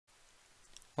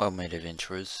Welcome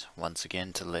adventurers, once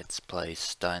again to Let's Play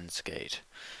Steins.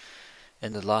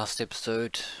 In the last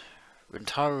episode,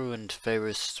 Rintaro and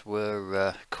Faris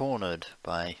were cornered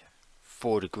by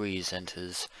 4 Degrees and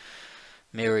his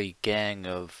merry gang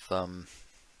of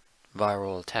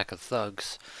viral attacker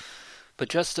thugs. But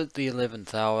just at the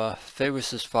 11th hour,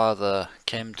 Faris' father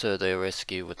came to their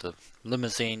rescue with a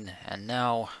limousine, and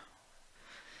now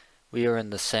we are in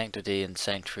the sanctity and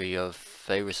sanctuary of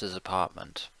Faris'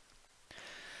 apartment.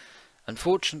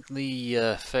 Unfortunately,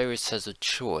 Faris has a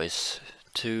choice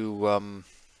to,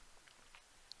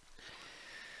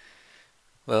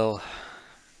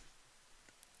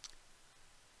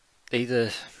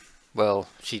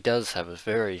 she does have a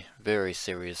very, very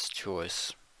serious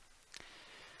choice.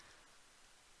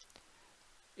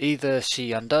 Either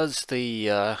she undoes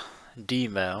the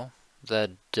D-Mail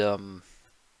that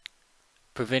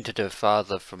prevented her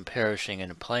father from perishing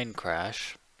in a plane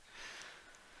crash,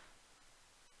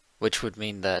 which would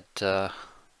mean that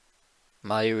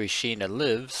Mayuri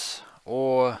lives,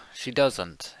 or she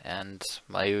doesn't, and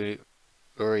Mayuri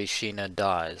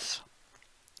dies.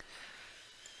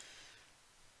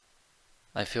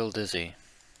 I feel dizzy.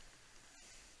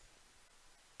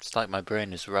 It's like my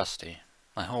brain is rusty.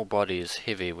 My whole body is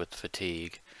heavy with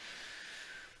fatigue.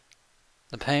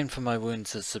 The pain from my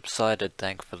wounds has subsided,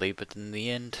 thankfully, but in the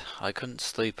end, I couldn't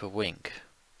sleep a wink.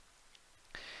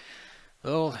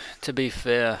 Well, to be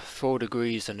fair, 4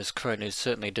 Degrees and his cronies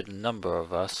certainly did a number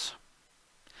of us.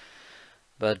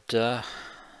 But,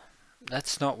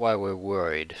 that's not why we're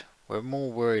worried. We're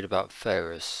more worried about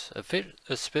Faris,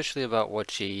 especially about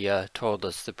what she told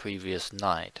us the previous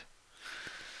night.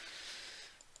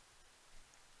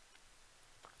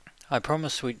 I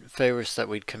promised Faris that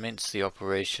we'd commence the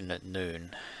operation at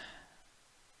noon.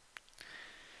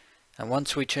 And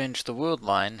once we change the world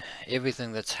line,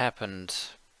 everything that's happened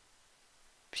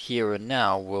here and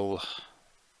now will,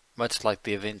 much like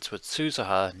the events with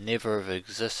Suzuha, never have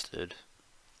existed.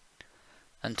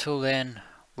 Until then,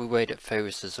 we wait at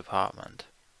Faris' apartment.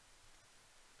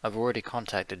 I've already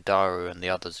contacted Daru and the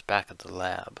others back at the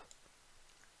lab.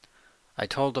 I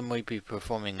told them we'd be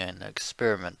performing an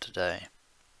experiment today.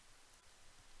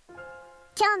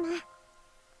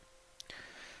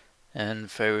 And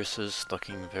Faris is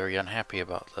looking very unhappy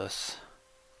about this.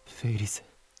 Faris.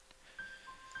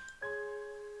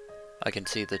 I can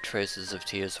see the traces of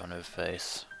tears on her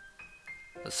face.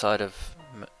 The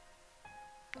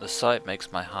sight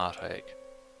makes my heart ache.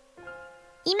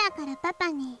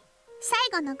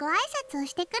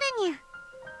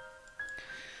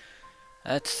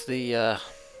 That's the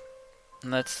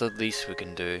least we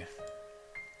can do.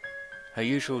 Her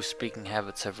usual speaking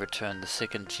habits have returned the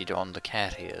second she donned the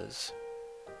cat ears.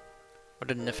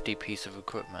 What a nifty piece of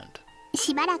equipment.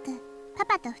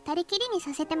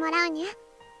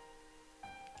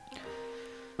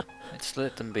 Let's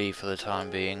let them be for the time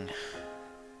being.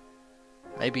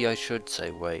 Maybe I should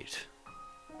say wait.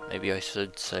 Maybe I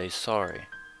should say sorry.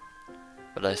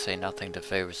 But I say nothing to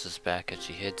Faris' back as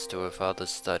she heads to her father's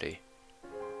study.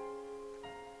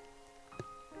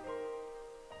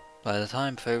 By the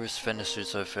time Faris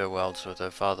finishes her farewells with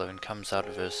her father and comes out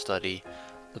of her study,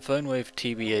 the PhoneWave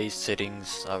TBA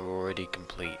settings are already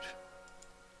complete.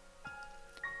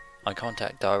 I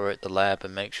contact Daru at the lab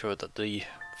and make sure that the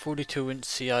 42-inch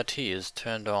CRT is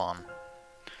turned on.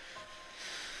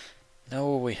 Now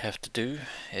all we have to do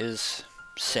is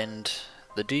send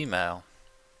the D-Mail.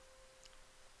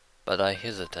 But I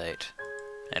hesitate,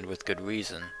 and with good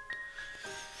reason.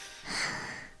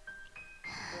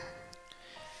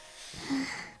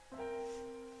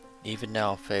 Even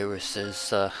now Faris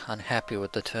is unhappy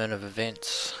with the turn of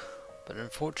events, but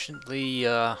unfortunately,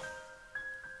 as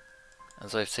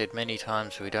I've said many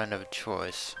times, we don't have a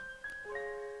choice.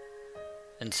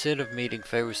 Instead of meeting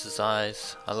Faris'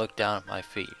 eyes, I look down at my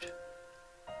feet.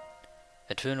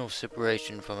 Eternal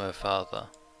separation from her father.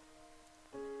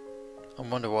 I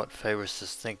wonder what Faris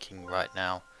is thinking right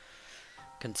now,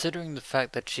 considering the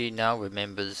fact that she now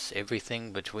remembers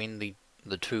everything between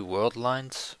the 2 world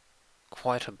lines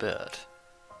quite a bit.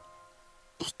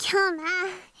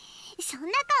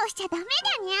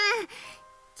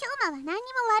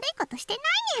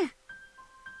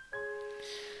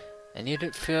 And yet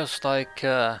it feels like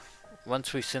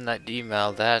once we send that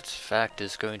email, that fact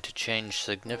is going to change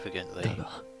significantly.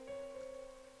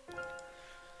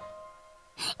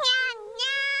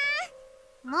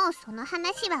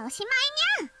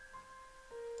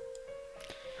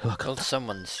 Well,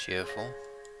 someone's cheerful,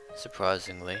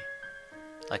 surprisingly.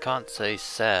 I can't say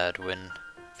sad when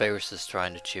Faris is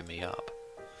trying to cheer me up.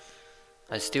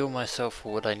 I steel myself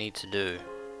for what I need to do.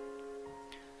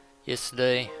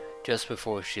 Yesterday, just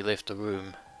before she left the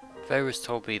room, Faris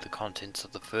told me the contents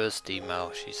of the first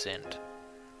email she sent.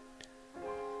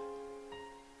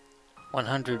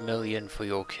 100 million for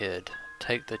your kid.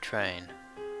 Take the train.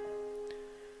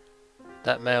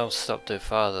 That mail stopped her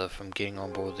father from getting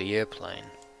on board the airplane.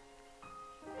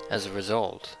 As a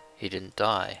result, he didn't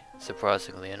die,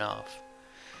 surprisingly enough.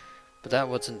 But that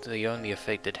wasn't the only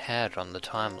effect it had on the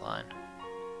timeline.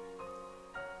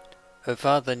 Her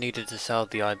father needed to sell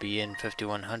the IBN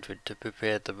 5100 to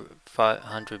prepare the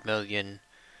 500 million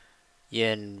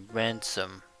yen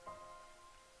ransom.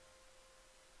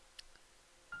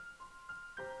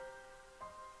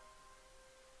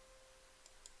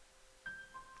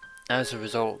 As a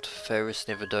result, Faris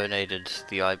never donated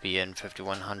the IBN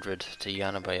 5100 to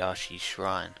Yanabayashi's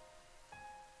shrine.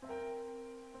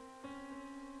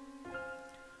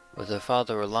 With her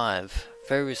father alive,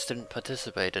 Faris didn't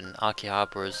participate in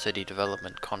Akihabara's city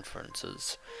development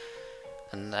conferences,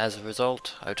 and as a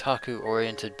result,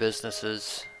 otaku-oriented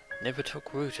businesses never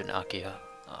took root in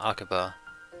Akihabara.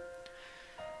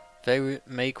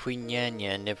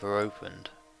 Meikuinyanya never opened.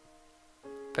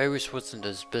 Faris wasn't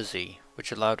as busy,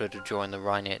 which allowed her to join the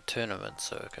Rhinet tournament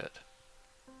circuit.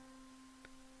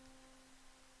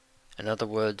 In other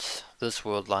words, this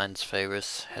world line's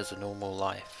Faris has a normal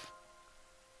life.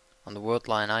 On the world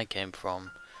line I came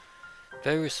from,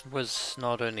 Faris was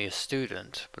not only a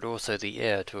student, but also the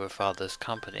heir to her father's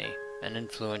company, an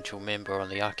influential member on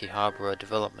the Akihabara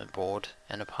development board,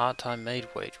 and a part-time maid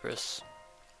waitress.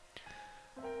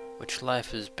 Which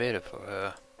life is better for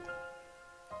her?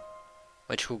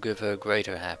 Which will give her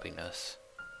greater happiness?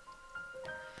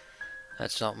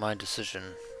 That's not my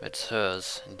decision, it's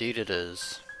hers, indeed it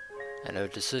is, and her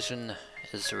decision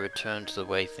is to return to the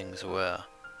way things were.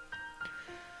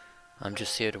 I'm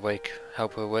just here to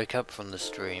help her wake up from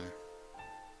this dream.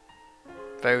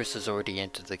 Faris has already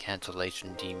entered the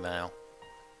cancellation D-Mail.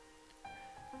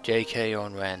 JK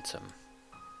on ransom.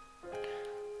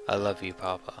 I love you,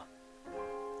 Papa.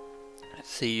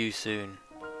 See you soon.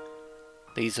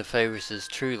 These are Faris's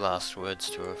true last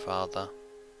words to her father.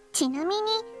 ちなみに、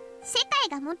世界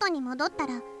が元に戻った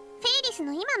ら、フェイリス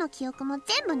の今の記憶も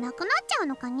全部なくなっちゃう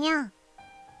のかにゃ?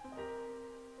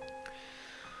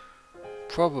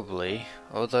 Probably,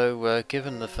 although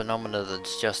given the phenomena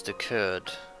that's just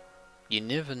occurred, you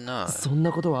never know. そん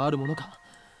なことはあるものか。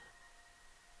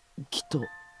きっと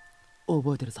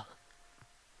覚えてるさ。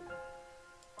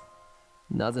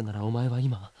なぜならお前は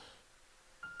今、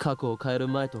過去を変える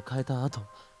前と変えた後、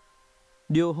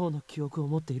両方の記憶を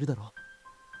持っているだろ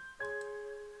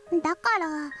う。だか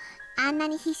らあんな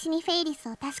に必死にフェイリス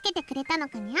を助けてくれたの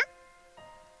かにゃ?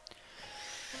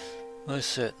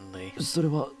 Most certainly. それ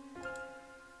は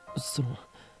その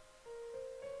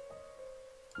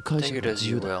解釈が自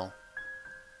由だ。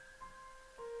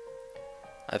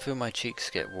I feel my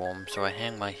cheeks get warm, so I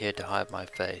hang my head to hide my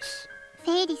face.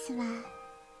 フェイリスは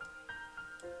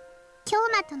京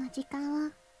馬との時間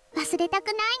を忘れたく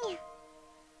ないにゃ。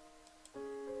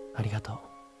ありがとう。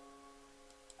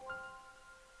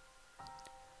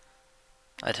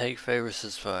I take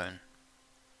Faris's phone.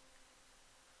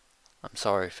 I'm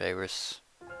sorry, Faris.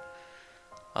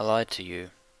 I lied to you.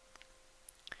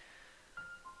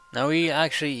 Now we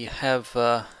actually have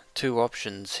two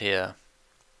options here.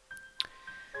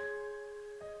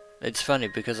 It's funny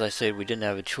because I said we didn't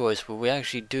have a choice, but we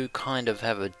actually do kind of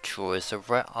have a choice, a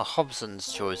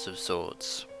Hobson's choice of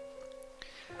sorts.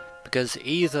 Because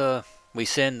either we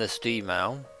send this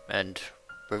email and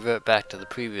revert back to the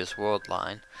previous world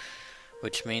line,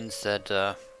 which means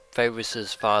that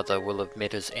Faris's father will have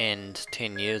met his end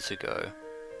 10 years ago,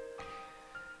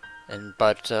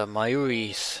 but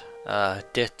Mayuri's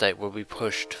death date will be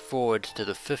pushed forward to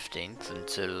the 15th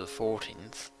instead of the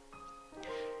 14th,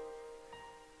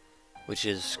 which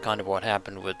is kind of what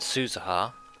happened with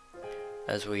Suzuha,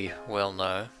 as we well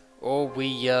know. Or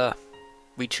we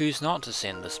choose not to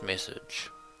send this message,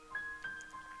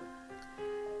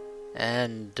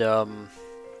 and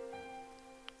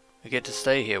we get to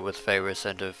stay here with Faris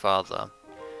and her father,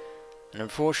 and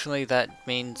unfortunately that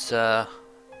means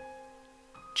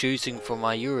choosing for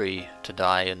Mayuri to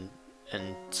die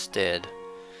instead,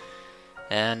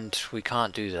 and we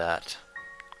can't do that.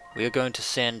 We are going to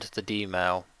send the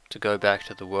D-Mail to go back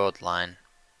to the world line.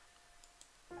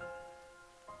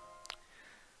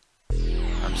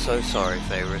 I'm so sorry,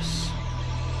 Faris.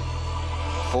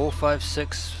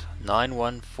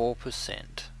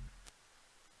 456,914%.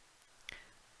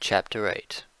 Chapter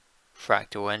 8.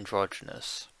 Fractal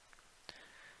Androgynous.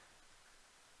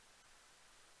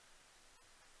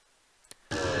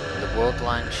 The world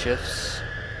line shifts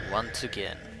once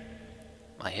again.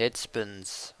 My head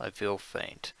spins, I feel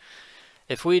faint.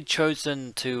 If we had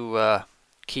chosen to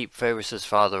keep Faris'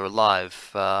 father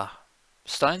alive,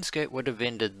 Steins Gate would have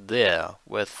ended there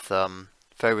with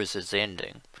Faris'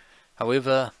 ending.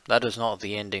 However, that is not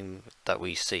the ending that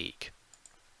we seek.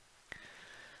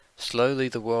 Slowly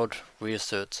the world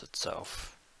reasserts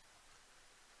itself.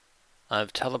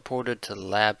 I've teleported to the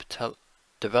lab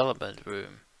development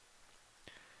room.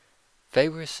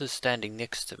 Faris is standing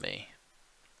next to me.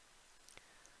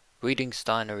 Reading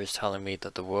Steiner is telling me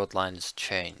that the world line has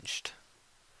changed.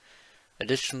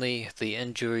 Additionally, the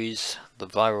injuries the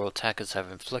viral attackers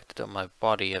have inflicted on my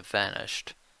body have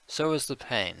vanished. So has the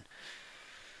pain.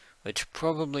 Which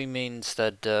probably means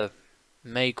that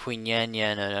Mei Queen Yan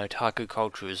Yan and otaku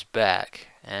culture is back,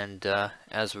 and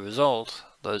as a result,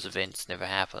 those events never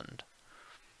happened.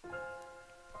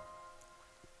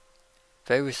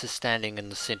 Faris is standing in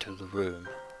the center of the room,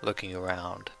 looking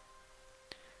around.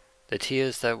 The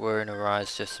tears that were in her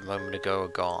eyes just a moment ago are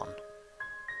gone.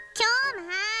 今日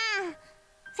な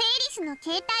フェイリスの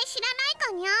携帯知らない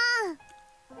かにゃ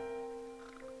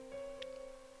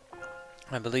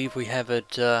I believe we have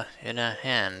it in our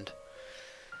hand.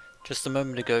 Just a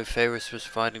moment ago, Faris was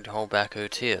fighting to hold back her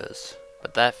tears,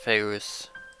 but that Faris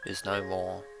is no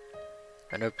more.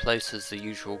 In her place is the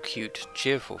usual cute,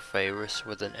 cheerful Faris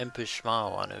with an impish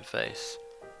smile on her face.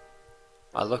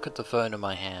 I look at the phone in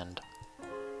my hand.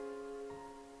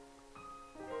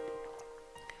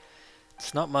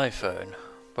 It's not my phone,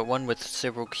 but one with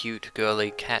several cute,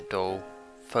 girly cat doll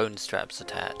phone straps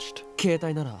attached. 携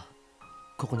帯なら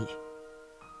ここに。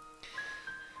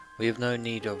 We have no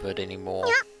need of it anymore.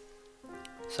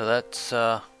 So that's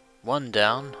one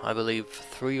down. I believe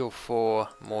 3 or 4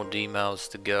 more D-Mails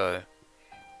to go.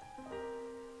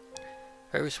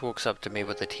 Faris walks up to me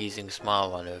with a teasing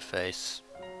smile on her face.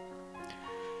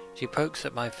 She pokes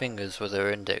at my fingers with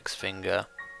her index finger.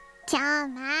 今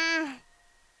日な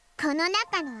この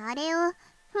中のあれを見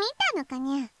たのか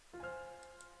にゃ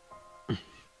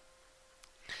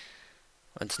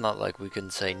It's not like we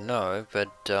can say no, but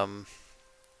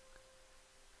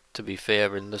to be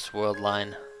fair, in this world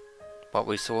line, what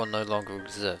we saw no longer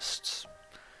exists.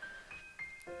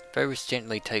 Faris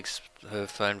gently takes her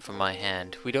phone from my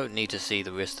hand. We don't need to see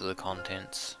the rest of the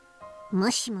contents.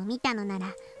 もしも見たのなら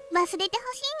忘れて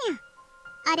ほしいに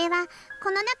ゃあれは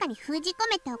この中に封じ込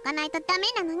めておかないとダメ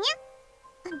なのにゃ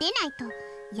でない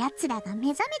と奴らが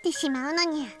目覚めてしまうの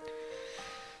にゃ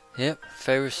Yep,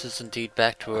 Faris is indeed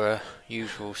back to her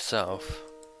usual self.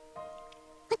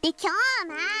 で今日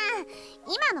な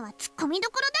今のはツッコミど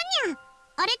ころだにゃ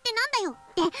あれってなん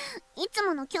だよっていつ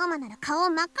もの京馬なら顔を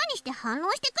真っ赤にして反応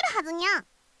してくるはずにゃ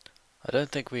I don't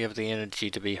think we have the energy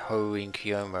to be hoeing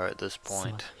Kiyoma at this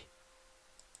point.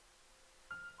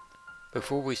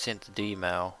 Before we sent the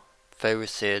D-Mail,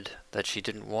 Faris said that she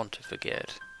didn't want to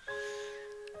forget.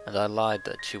 And I lied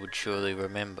that she would surely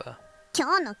remember.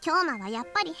 今日の京馬はやっ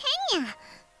ぱり変にゃ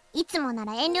いつもな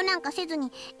ら遠慮なんかせず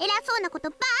に偉そうなこと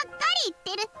ばっかり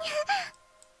言ってる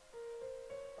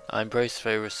I embrace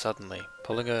Faris suddenly,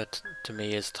 pulling her to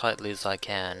me as tightly as I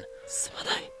can. すま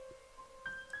ない。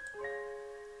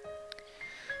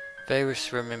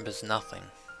 Faris remembers nothing.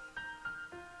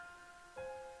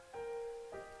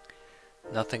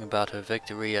 Nothing about her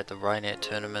victory at the Rhinet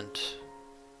tournament.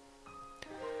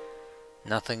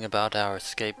 Nothing about our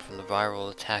escape from the viral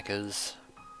attackers.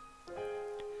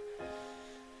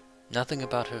 Nothing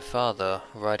about her father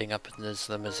riding up in his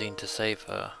limousine to save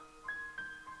her.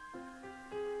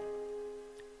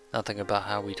 Nothing about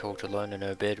how we talked alone in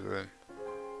her bedroom.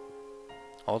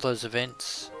 All those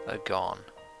events are gone.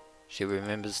 She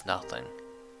remembers nothing.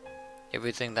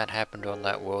 Everything that happened on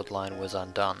that world line was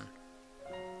undone.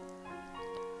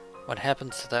 What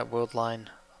happens to that world line?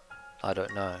 I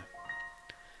don't know.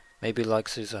 Maybe like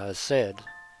Susa has said,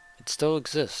 it still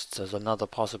exists as another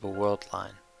possible world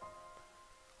line.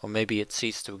 Or maybe it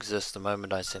ceased to exist the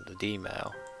moment I sent the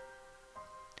D-Mail.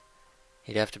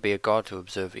 He'd have to be a god to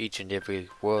observe each and every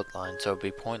world line, so it'd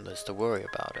be pointless to worry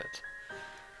about it.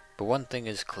 But one thing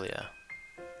is clear.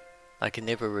 I can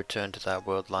never return to that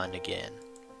world line again.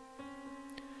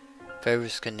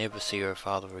 Faris can never see her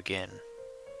father again.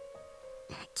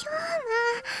 今日な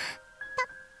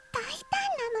大胆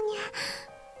なのにゃ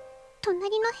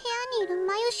隣の部屋にいる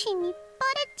マユシンにバレ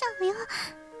ちゃうよ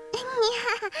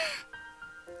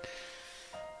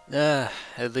にゃ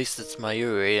At least it's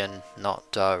Mayuri and not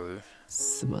Daru.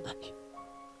 すまない。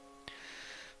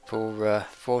 For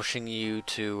forcing you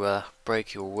to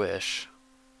break your wish.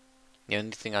 The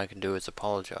only thing I can do is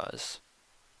apologize.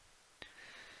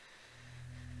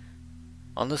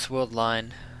 On this world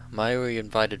line, Mayuri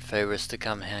invited Faris to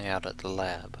come hang out at the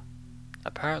lab.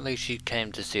 Apparently she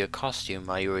came to see a costume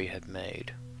Mayuri had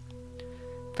made.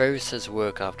 Faris has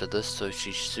work after this, so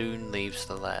she soon leaves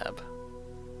the lab.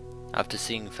 After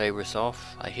seeing Faris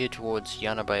off, I head towards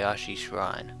Yanabayashi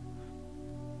Shrine.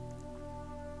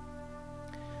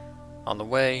 On the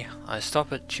way, I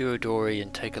stop at Chirodori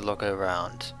and take a look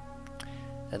around.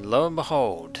 And lo and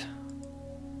behold,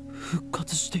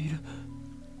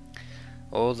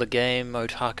 all the game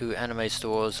otaku anime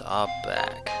stores are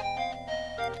back.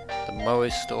 The Moe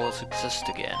stores exist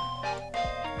again.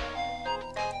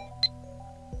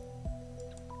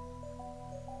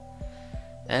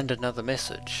 And another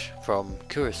message from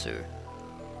Kurisu.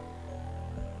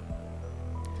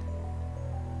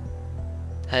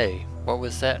 Hey, what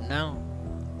was that now?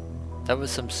 That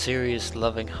was some serious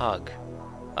loving hug.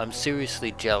 I'm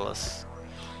seriously jealous.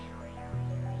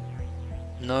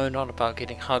 No, not about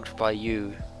getting hugged by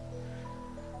you,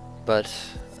 but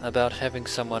about having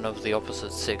someone of the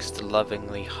opposite sex to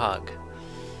lovingly hug.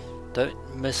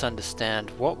 Don't misunderstand,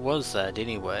 what was that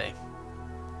anyway?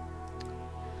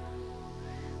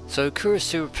 So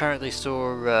Kurisu apparently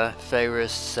saw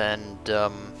Faris and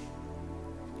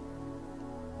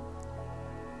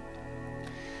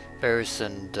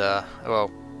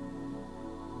well,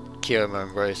 Kiyoma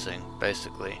embracing,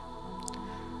 basically.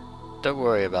 Don't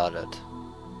worry about it.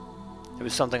 It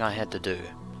was something I had to do.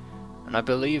 And I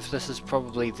believe this is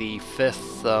probably the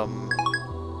fifth,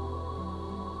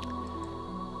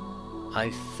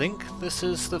 I think this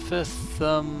is the fifth,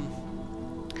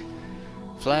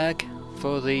 flag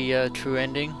for the, true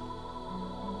ending.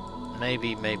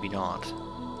 Maybe, maybe not.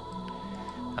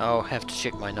 I'll have to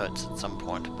check my notes at some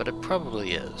point, but it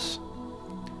probably is.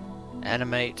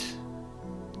 Animate,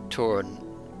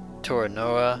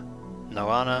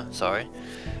 Noana, sorry.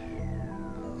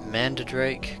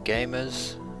 Mandadrake,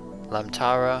 Gamers,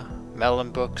 Lamtara,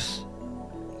 Melon Books,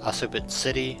 Asubit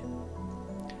City.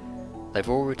 They've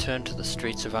all returned to the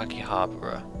streets of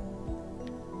Akihabara.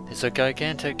 There's a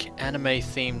gigantic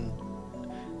anime-themed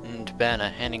banner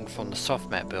hanging from the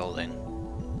softmat building.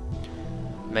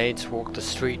 Maids walk the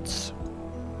streets,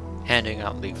 handing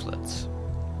out leaflets.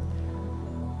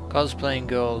 Cosplaying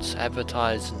girls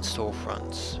advertise in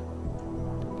storefronts.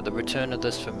 But the return of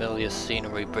this familiar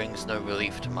scenery brings no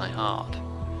relief to my heart.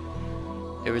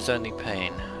 There is only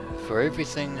pain, for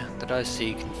everything that I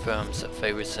see confirms that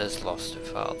Faris has lost her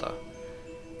father.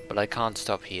 But I can't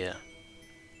stop here.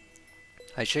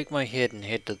 I shake my head and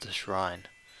head to the shrine.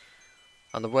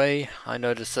 On the way, I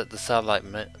notice that the satellite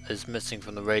is missing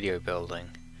from the radio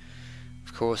building.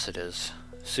 Of course it is.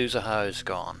 Suzuha is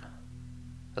gone.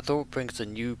 The thought brings a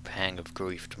new pang of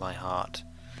grief to my heart.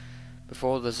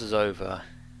 Before this is over,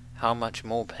 how much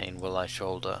more pain will I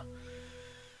shoulder?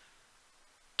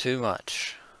 Too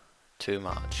much. Too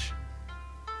much.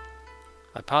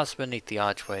 I pass beneath the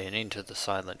archway and enter the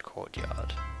silent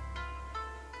courtyard.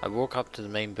 I walk up to the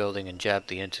main building and jab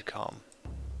the intercom.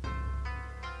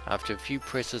 After a few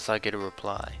presses I get a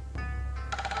reply.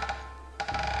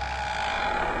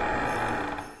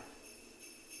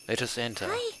 Let us enter.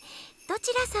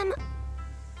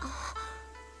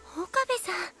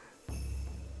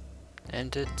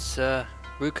 And it's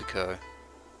Ruka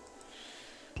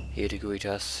here to greet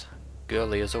us.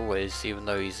 Girly as always, even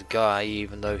though he's a guy,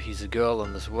 even though he's a girl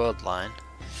in this world line.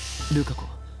 Ruka,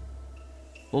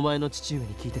 お前の父上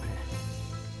に聞いてくれ。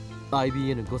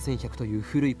IBN5100 という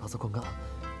古いパソコンが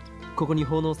ここに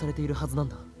奉納されているはずなん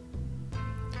だ。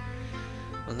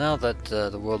Well, now that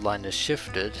the world line is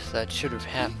shifted, that should have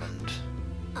happened.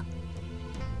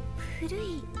 古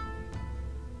い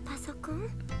パソコン?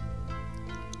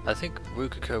 I think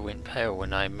Ruka went pale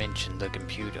when I mentioned the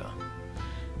computer.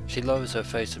 She lowers her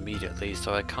face immediately,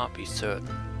 so I can't be certain.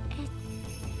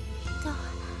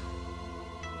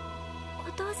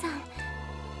 お父さん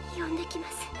呼んできま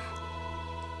す。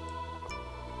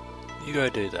 You go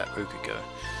do that, Ruka.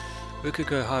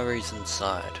 Ruka hurries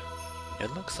inside.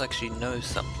 It looks like she knows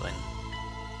something.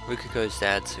 Ruka's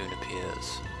dad soon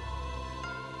appears.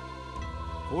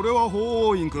 これは法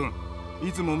王院君。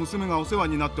いつも娘がお世話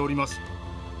になっております。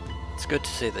 It's good to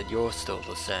see that you're still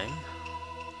the same.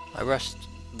 I rushed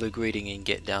the greeting and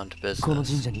get down to business. この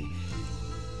神社に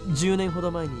10年ほ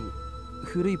ど前に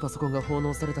古いパソコンが奉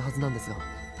納されたはずなんですが、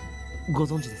ご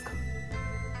存知ですか?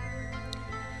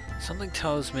 Something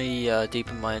tells me deep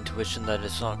in my intuition that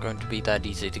it's not going to be that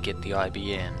easy to get the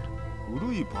IBN.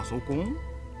 古いパソコン?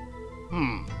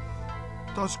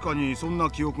 確かにそんな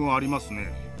記憶があります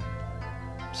ね。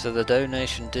 So the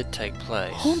donation did take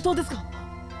place. 本当ですか?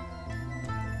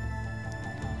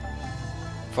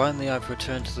 Finally, I've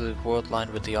returned to the world line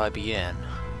with the IBN.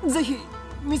 ぜひ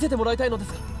見せてもらいたいので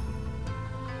すが。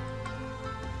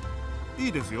い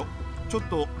いですよ。ちょっ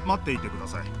と待っていてくだ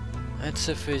さい。That's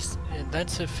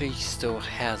if he still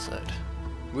has it.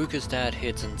 Ruka's dad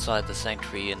heads inside the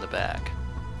sanctuary in the back.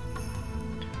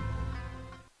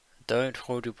 Don't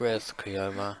hold your breath,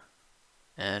 Kyoma.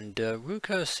 And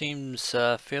Ruka seems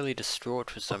fairly distraught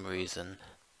for some reason.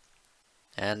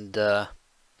 And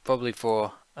probably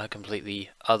for a completely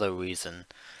other reason.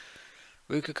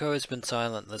 Rukako has been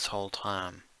silent this whole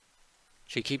time.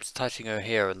 She keeps touching her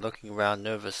hair and looking around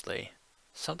nervously.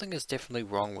 Something is definitely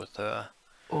wrong with her.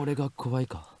 俺が怖い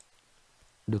か、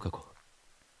ルカ子。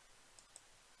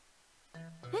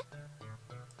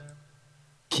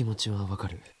気持ちはわか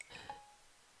る。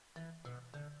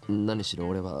何しろ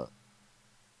俺は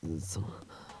その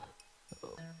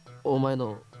お前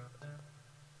の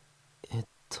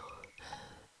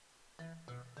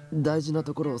大事な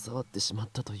ところを触ってしまっ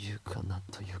たというかなん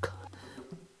というか。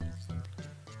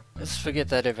Let's forget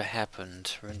that ever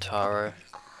happened, Rintaro.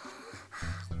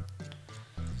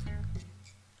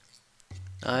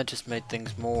 I just made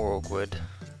things more awkward.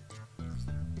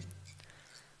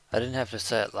 I didn't have to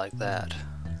say it like that.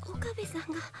 岡部さん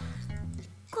が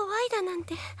怖いだなん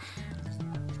て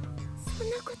そん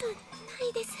なことな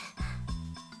いです。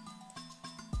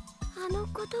あの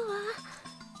ことは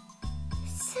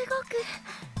すごく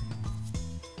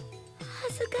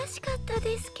恥ずかしかった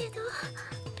ですけど。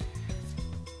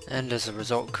And as a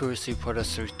result, Kurisu put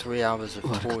us through 3 hours of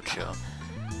torture.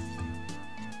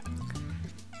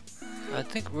 I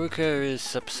think Ruka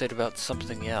is upset about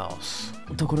something else.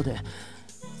 ところで、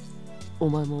お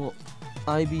前も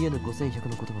IBN5100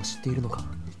 のことは知っているのか?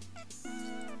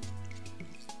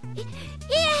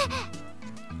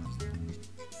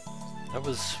 That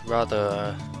was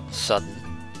rather sudden.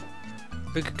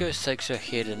 Rukako shakes her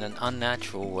head in an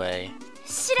unnatural way.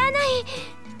 知らない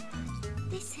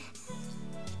です。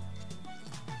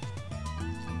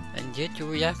 And yet your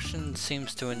reaction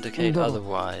seems to indicate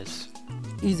otherwise.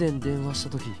 以前電話した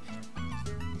時、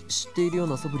知っているよう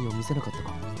な素振りを見せなかった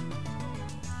か?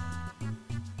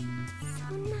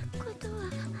 そんなことは。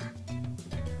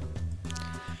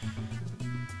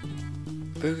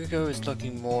Rukako is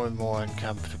looking more and more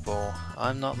uncomfortable.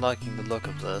 I'm not liking the look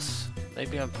of this.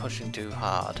 Maybe I'm pushing too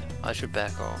hard. I should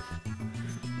back off.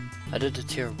 I did a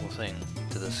terrible thing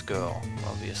to this girl,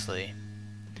 obviously.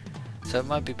 So it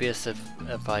might be best if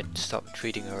I stop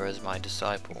treating her as my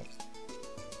disciple.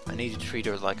 I need to treat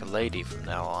her like a lady from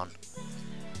now on.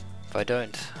 If I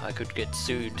don't, I could get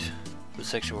sued for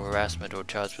sexual harassment or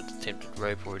charged with attempted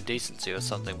rape or indecency or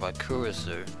something by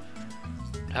Kurisu.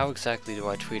 How exactly do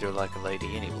I treat her like a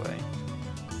lady anyway?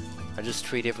 I just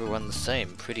treat everyone the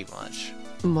same, pretty much.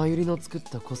 Mayuriの作っ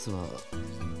たコスは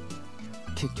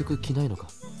結局着ないのか?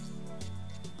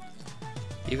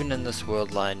 Even in this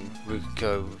world line,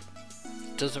 Ruka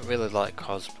doesn't really like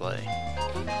cosplay.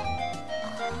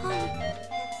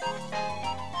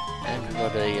 And we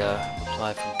got a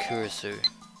reply from Kurisu.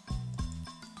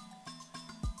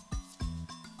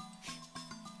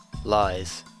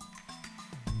 Lies.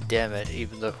 Damn it,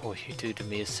 even though all you do to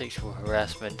me is sexual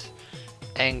harassment.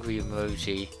 Angry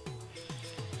emoji.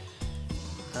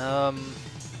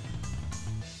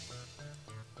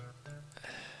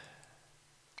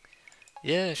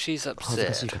 Yeah, she's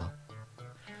upset.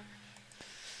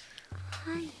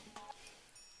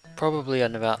 Probably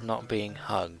about not being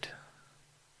hugged.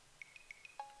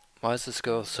 Why is this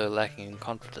girl so lacking in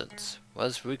confidence?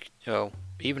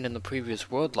 Even in the previous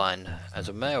world line, as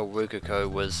a male, Rukako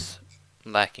was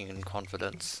lacking in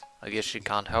confidence. I guess she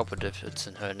can't help it if it's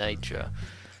in her nature.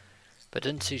 But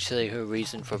didn't she say her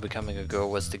reason for becoming a girl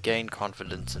was to gain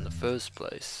confidence in the first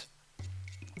place?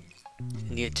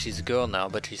 And yet she's a girl now,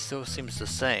 but she still seems the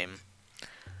same.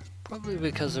 Probably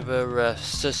because of her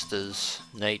sister's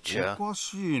nature,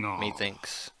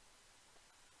 methinks.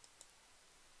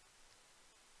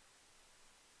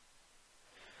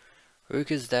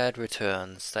 Ruka's dad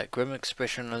returns, that grim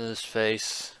expression on his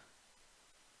face.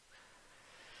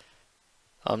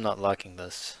 I'm not liking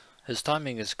this. His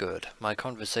timing is good. My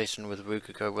conversation with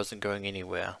Rukako wasn't going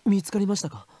anywhere. 見つかりました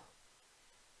か?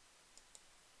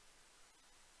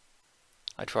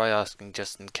 I try asking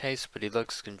just in case, but he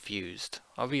looks confused.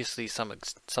 Obviously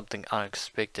something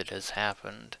unexpected has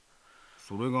happened.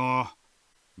 それが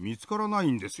見つからな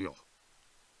いんですよ。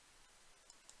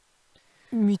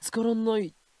見つからな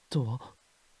いとは?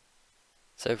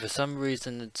 So for some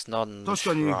reason it's not in the 確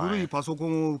かに古い shrine. パソコ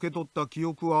ンを受け取った記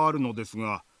憶はあるのです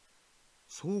が、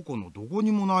倉庫のどこ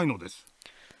にもないのです。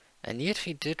And yet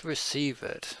he did receive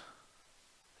it.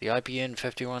 The IBN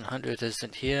 5100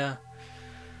 isn't here.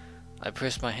 I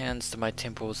press my hands to my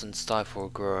temples and stifle a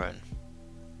groan.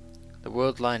 The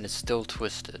world line is still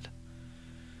twisted.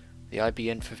 The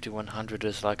IBN 5100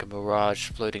 is like a mirage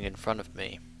floating in front of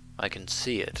me. I can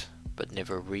see it, but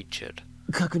never reach it.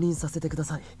 確認させてくだ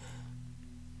さい。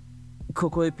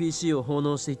ここへ PC を奉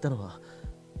納していったのは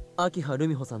秋葉留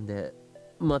美穂さんで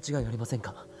間違いありません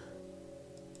か？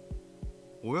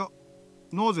おや、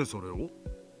なぜそれを？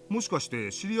もしかし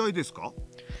て知り合いですか？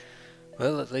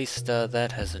 Well, at least that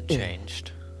hasn't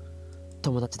changed.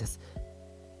 友達です。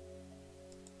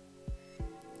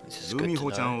This is ル good ミ to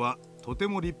ホちゃん know. はとて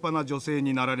も立派な女性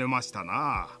になられました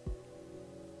な。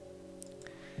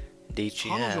 Indeed she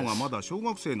彼女が has. まだ小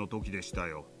学生の時でした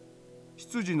よ。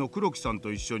執事の黒木さん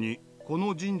と一緒にこ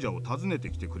の神社を訪ねて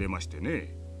きてくれまして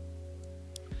ね。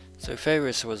So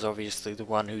Faris was obviously the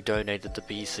one who donated the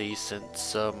PC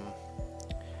since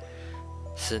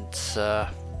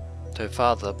her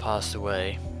father passed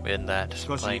away in that し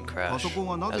かし plane パ crash ソコン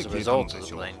はな as ぜ a 消えたの result で of し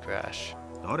the ょう。 plane crash.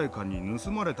 誰かに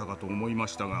盗まれたかと思いま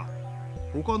したが、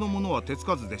他のものは手つ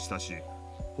かずでしたし、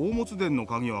宝物殿の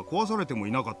鍵は壊されても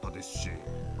いなかったですし。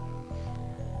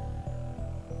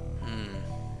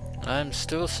 I'm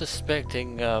still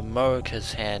suspecting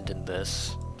Moika's hand in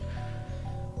this.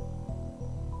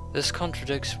 This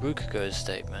contradicts Rukago's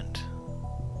statement.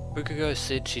 Rukago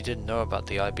said she didn't know about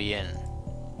the IBN.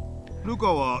 ル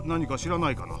カは何か知ら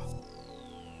ないかな。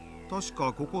確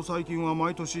かここ最近は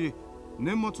毎年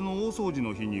年末の大掃除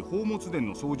の日に宝物殿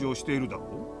の掃除をしているだ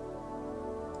ろ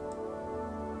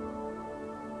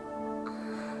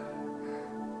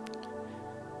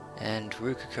う。 And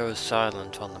Rukago is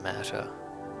silent on the matter.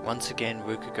 Once again,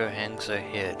 Rukago hangs her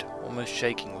head, almost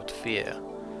shaking with fear.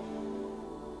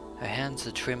 Her hands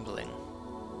are trembling.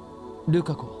 ル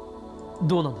カ子、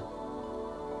どうなんだ？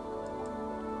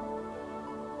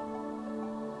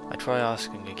 I try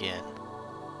asking again,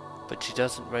 but she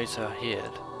doesn't raise her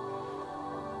head.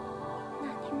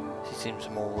 何も She seems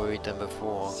more worried than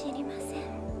before. 知りません。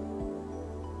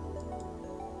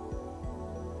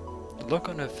 The look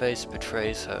on her face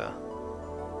betrays her.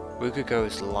 Rukago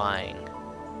is lying.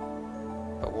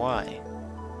 But why?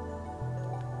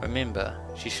 Remember,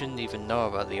 she shouldn't even know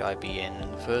about the IBN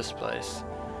in the first place.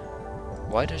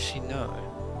 Why does she know?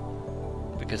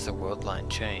 Because the world line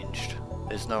changed.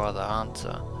 There's no other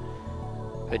answer.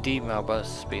 Her D-Mail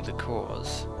must be the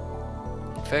cause.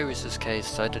 In Faris'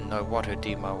 case, I didn't know what her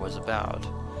D-Mail was about.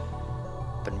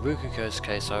 But in Rukago's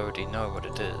case, I already know what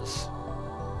it is.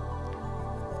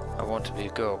 I want to be a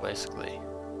girl, basically.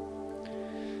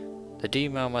 The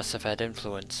D-Mail must have had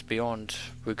influence beyond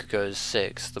Rukago's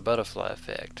sex, the butterfly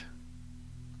effect,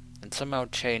 and somehow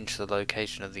changed the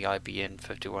location of the IBN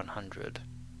 5100.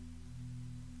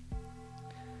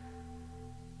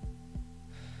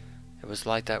 It was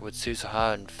like that with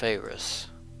Suzuha and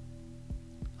Faris.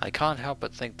 I can't help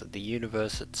but think that the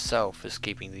universe itself is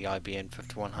keeping the IBN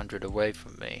 5100 away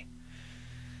from me.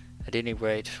 At any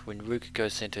rate, when Rukago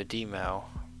sent her D-Mail,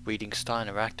 reading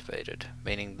Steiner activated,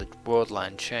 meaning the world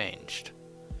line changed.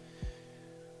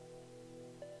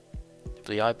 If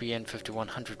the IBN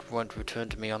 5100 won't return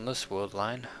to me on this world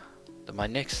line, then my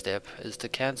next step is to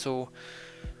cancel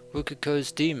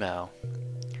Rukago's D-Mail.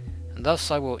 And thus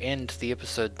I will end the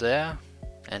episode there,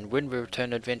 and when we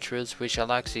return, adventurers, we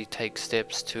shall actually take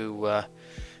steps to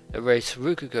erase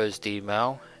Rukago's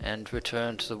D-Mail and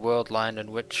return to the world line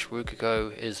in which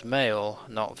Rukago is male,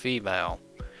 not female.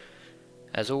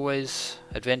 As always,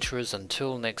 adventurers,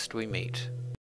 until next we meet.